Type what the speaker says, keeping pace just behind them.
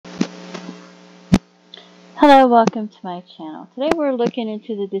Hello, welcome to my channel. Today we're looking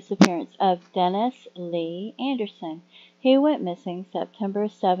into the disappearance of Dennis Lee Anderson. He went missing September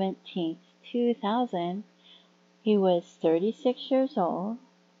 17th, 2000. He was 36 years old,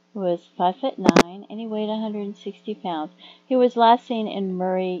 he was 5'9", and he weighed 160 pounds. He was last seen in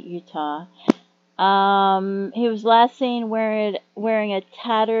Murray, Utah. He was last seen wearing a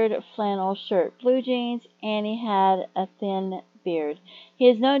tattered flannel shirt, blue jeans, and he had a thin beard. He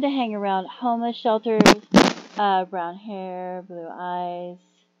is known to hang around homeless shelters, brown hair, blue eyes.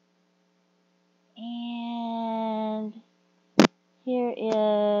 And here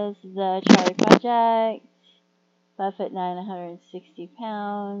is the Charlie Project, 5'9", 160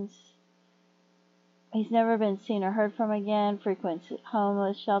 pounds. He's never been seen or heard from again, frequents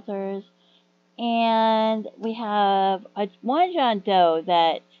homeless shelters. And we have one John Doe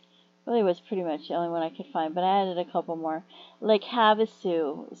that really was pretty much the only one I could find, but I added a couple more. Lake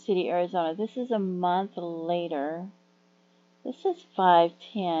Havasu City, Arizona. This is a month later. This is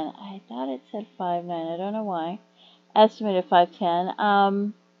 5'10". I thought it said 5'9". I don't know why. Estimated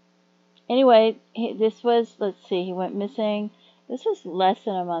 5'10". Anyway, this was, let's see, he went missing. This was less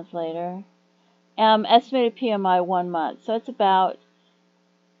than a month later. Estimated PMI 1 month. So it's about,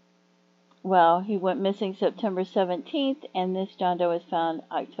 well, he went missing September 17th, and this John Doe was found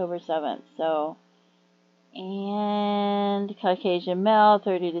October 7th. So, and Caucasian male,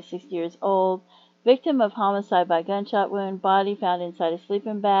 30 to 60 years old. Victim of homicide by gunshot wound. Body found inside a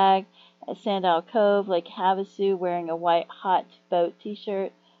sleeping bag at Sandal Cove, Lake Havasu, wearing a white hot boat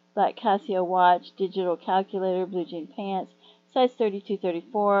t-shirt, black Casio watch, digital calculator, blue jean pants, size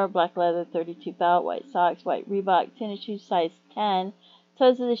 32-34, black leather 32 belt, white socks, white Reebok tennis shoes, size 10.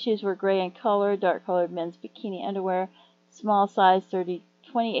 Toes of the shoes were gray in color, dark colored men's bikini underwear, small size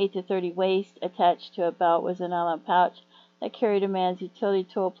 28 to 30 waist. Attached to a belt was a nylon pouch that carried a man's utility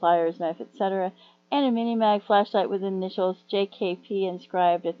tool, pliers, knife, etc., and a mini mag flashlight with initials JKP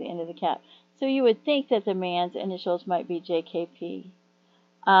inscribed at the end of the cap. So you would think that the man's initials might be JKP.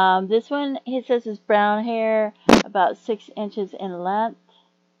 This one, he says, is brown hair, about 6 inches in length.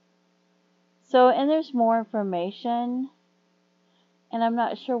 So, and there's more information. And I'm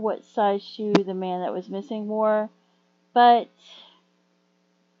not sure what size shoe the man that was missing wore, but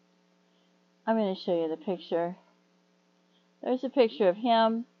I'm going to show you the picture. There's a picture of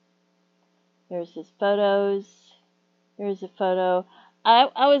him. There's his photos. Here's a photo. I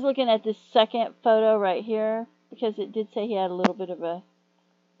was looking at this second photo right here because it did say he had a little bit of a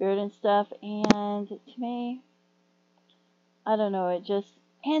beard and stuff. And to me, I don't know, it just,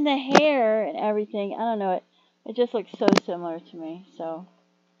 and the hair and everything, I don't know, it just looks so similar to me. So,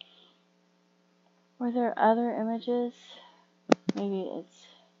 were there other images? Maybe it's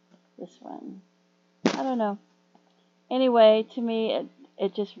this one. I don't know. Anyway, to me,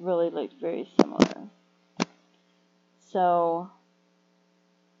 it just really looked very similar. So,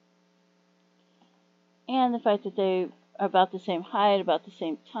 and the fact that they are about the same height, about the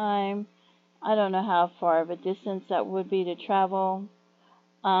same time, I don't know how far of a distance that would be to travel.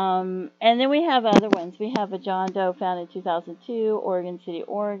 And then we have other ones. We have a John Doe found in 2002, Oregon City,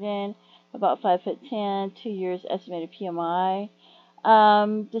 Oregon, about 5'10", 2 years estimated PMI.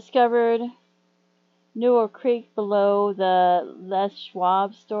 Discovered Newell Creek below the Les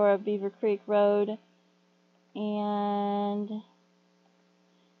Schwab store of Beaver Creek Road. And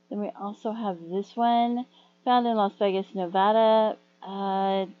then we also have this one, found in Las Vegas, Nevada,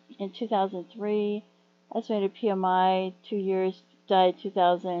 in 2003. Estimated PMI 2 years, died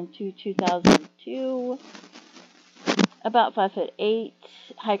 2002. About 5'8".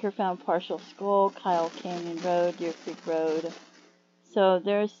 Hiker found partial skull, Kyle Canyon Road, Deer Creek Road. So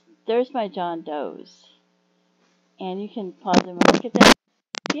there's my John Does. And you can pause them and look at them.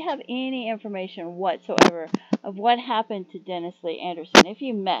 If you have any information whatsoever of what happened to Dennis Lee Anderson, if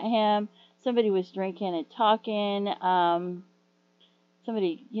you met him, somebody was drinking and talking,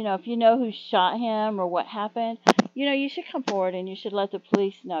 somebody, if you know who shot him or what happened, you should come forward and you should let the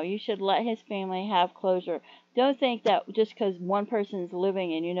police know. You should let his family have closure. Don't think that just because one person's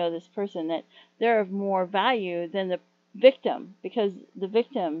living and you know this person that they're of more value than the victim, because the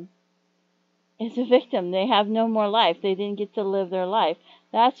victim is a victim. They have no more life. They didn't get to live their life.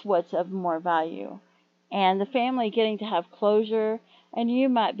 That's what's of more value. And the family getting to have closure, and you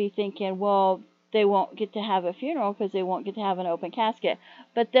might be thinking, well, they won't get to have a funeral because they won't get to have an open casket,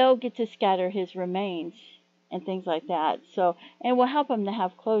 but they'll get to scatter his remains and things like that. So, and will help them to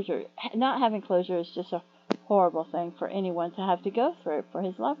have closure. Not having closure is just a horrible thing for anyone to have to go through for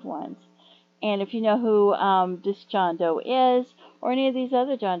his loved ones. And if you know who this John Doe is, or any of these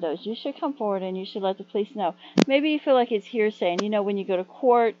other John Does, you should come forward and you should let the police know. Maybe you feel like it's hearsay, and you know when you go to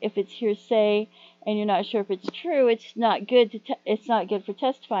court, if it's hearsay and you're not sure if it's true, it's not good it's not good for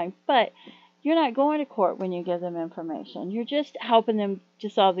testifying. But you're not going to court when you give them information. You're just helping them to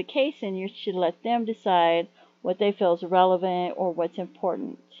solve the case, and you should let them decide what they feel is relevant or what's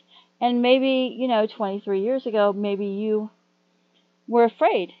important. And maybe, 23 years ago, maybe you were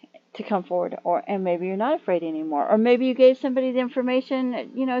afraid to come forward, and maybe you're not afraid anymore. Or maybe you gave somebody the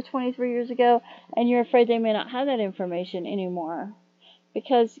information, 23 years ago, and you're afraid they may not have that information anymore.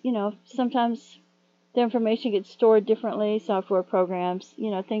 Because, sometimes the information gets stored differently, software programs,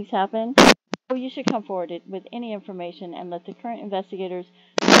 things happen. So you should come forward with any information and let the current investigators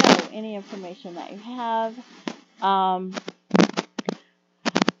know any information that you have.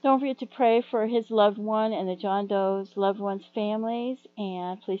 Don't forget to pray for his loved one and the John Doe's loved ones' families.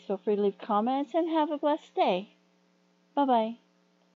 And please feel free to leave comments and have a blessed day. Bye-bye.